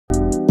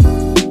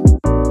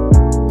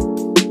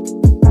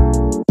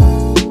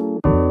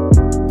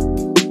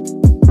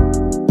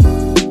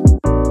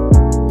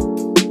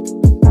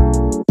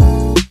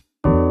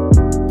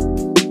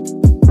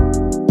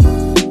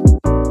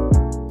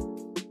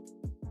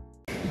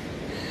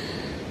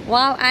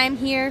While I'm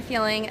here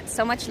feeling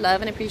so much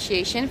love and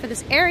appreciation for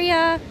this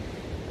area,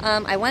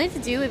 I wanted to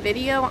do a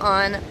video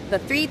on the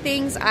 3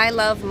 things I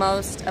love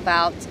most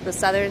about the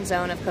southern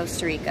zone of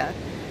Costa Rica.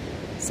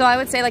 So I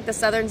would say like the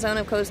southern zone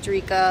of Costa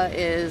Rica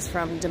is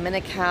from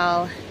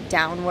Dominical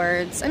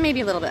downwards, and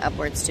maybe a little bit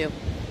upwards too,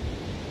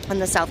 on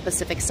the South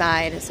Pacific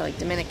side. So like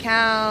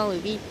Dominical,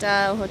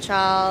 Uvita,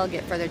 Hochal,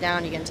 get further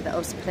down, you get into the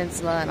Osa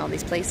Peninsula and all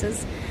these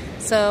places.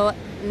 So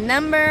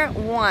number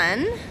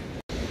 1,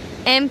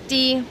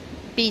 empty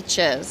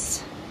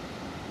beaches.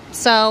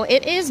 So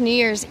it is New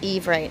Year's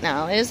Eve right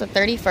now. It is the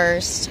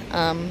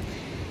 31st.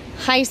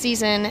 High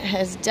season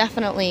has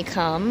definitely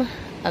come.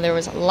 There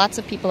was lots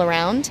of people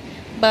around,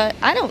 but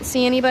I don't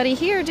see anybody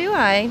here, do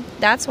I?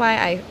 That's why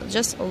I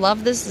just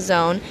love this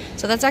zone.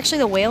 So that's actually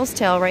the whale's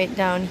tail right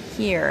down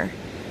here.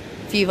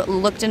 If you've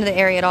looked into the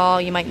area at all,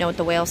 you might know what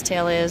the whale's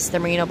tail is, the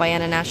Merino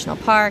Ballena National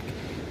Park.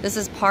 This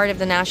is part of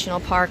the national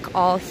park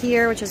all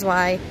here, which is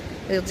why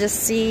you'll just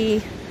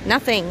see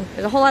nothing.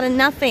 There's a whole lot of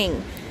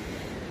nothing.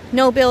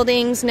 No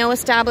buildings, no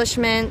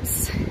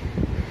establishments,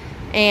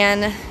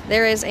 and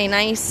there is a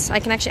nice,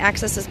 I can actually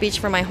access this beach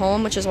from my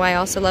home, which is why I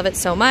also love it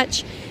so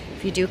much.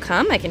 If you do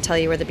come, I can tell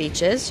you where the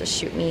beach is. Just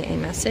shoot me a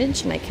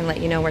message and I can let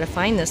you know where to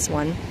find this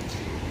one.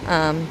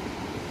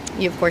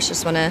 You of course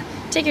just want to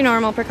take your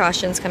normal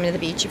precautions coming to the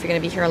beach if you're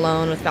going to be here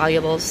alone with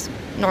valuables,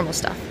 normal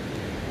stuff.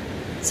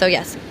 So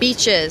yes,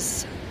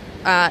 beaches.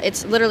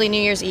 It's literally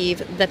New Year's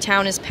Eve. The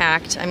town is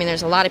packed. I mean,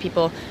 there's a lot of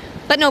people,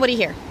 but nobody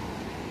here.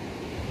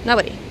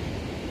 Nobody.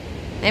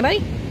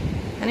 Anybody?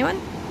 Anyone?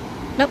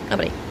 Nope,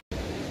 nobody.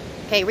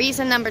 Okay,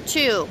 reason number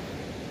 2.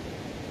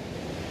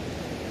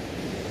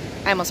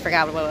 I almost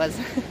forgot what it was.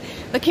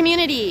 The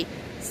community.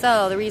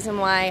 So the reason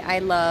why I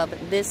love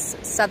this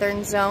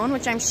southern zone,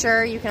 which I'm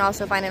sure you can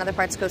also find in other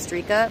parts of Costa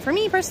Rica, for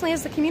me personally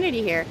is the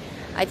community here.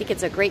 I think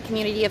it's a great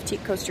community of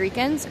Costa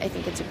Ricans. I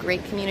think it's a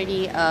great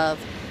community of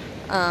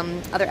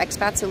other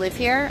expats who live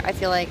here. I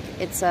feel like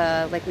it's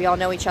like we all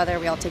know each other,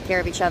 we all take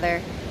care of each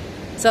other.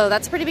 So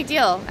that's a pretty big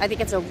deal. I think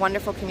it's a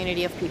wonderful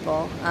community of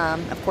people.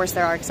 Of course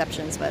there are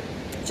exceptions, but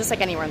just like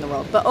anywhere in the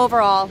world. But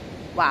overall,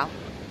 wow,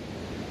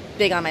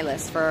 big on my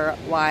list for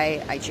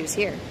why I choose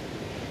here.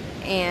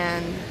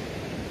 And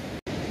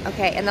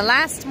okay, and the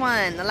last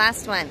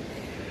one.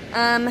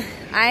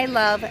 I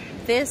love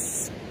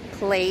this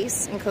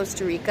place in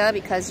Costa Rica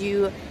because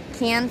you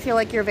can feel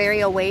like you're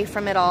very away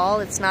from it all.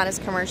 It's not as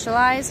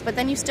commercialized, but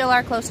then you still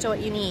are close to what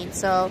you need.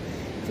 So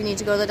if you need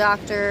to go to the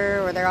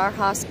doctor, or there are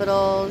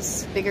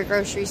hospitals, bigger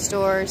grocery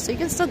stores, so you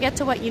can still get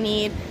to what you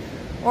need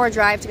or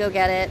drive to go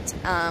get it,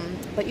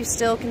 but you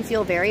still can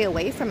feel very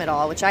away from it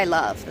all, which I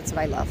love. That's what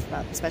I love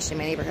about especially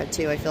my neighborhood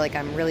too. I feel like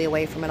I'm really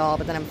away from it all,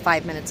 but then I'm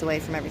 5 minutes away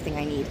from everything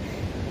I need,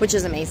 which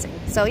is amazing.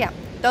 So yeah,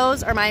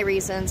 those are my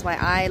reasons why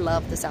I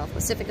love the South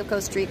Pacific of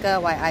Costa Rica,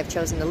 why I've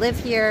chosen to live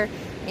here,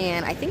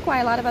 and I think why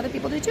a lot of other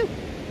people do too.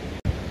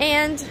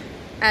 And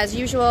as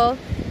usual,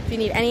 if you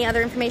need any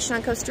other information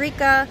on Costa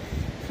Rica,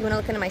 if you want to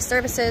look into my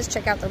services,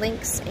 check out the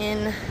links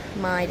in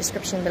my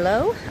description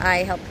below. I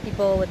help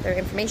people with their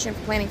information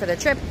for planning for their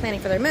trip, planning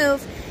for their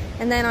move.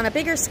 And then on a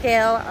bigger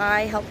scale,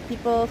 I help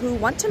people who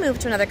want to move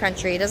to another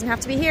country. It doesn't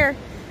have to be here.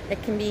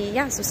 It can be,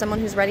 yeah, so someone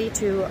who's ready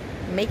to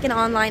make an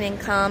online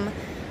income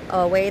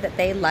a way that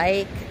they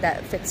like,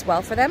 that fits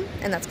well for them,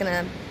 and that's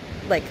gonna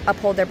like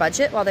uphold their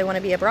budget while they want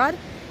to be abroad.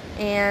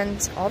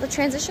 And all the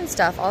transition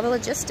stuff, all the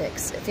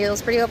logistics. It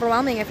feels pretty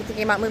overwhelming if you're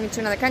thinking about moving to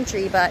another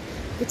country, but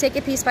you take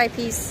it piece by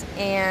piece,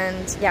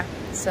 and yeah,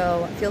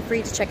 so feel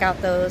free to check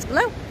out those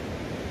below.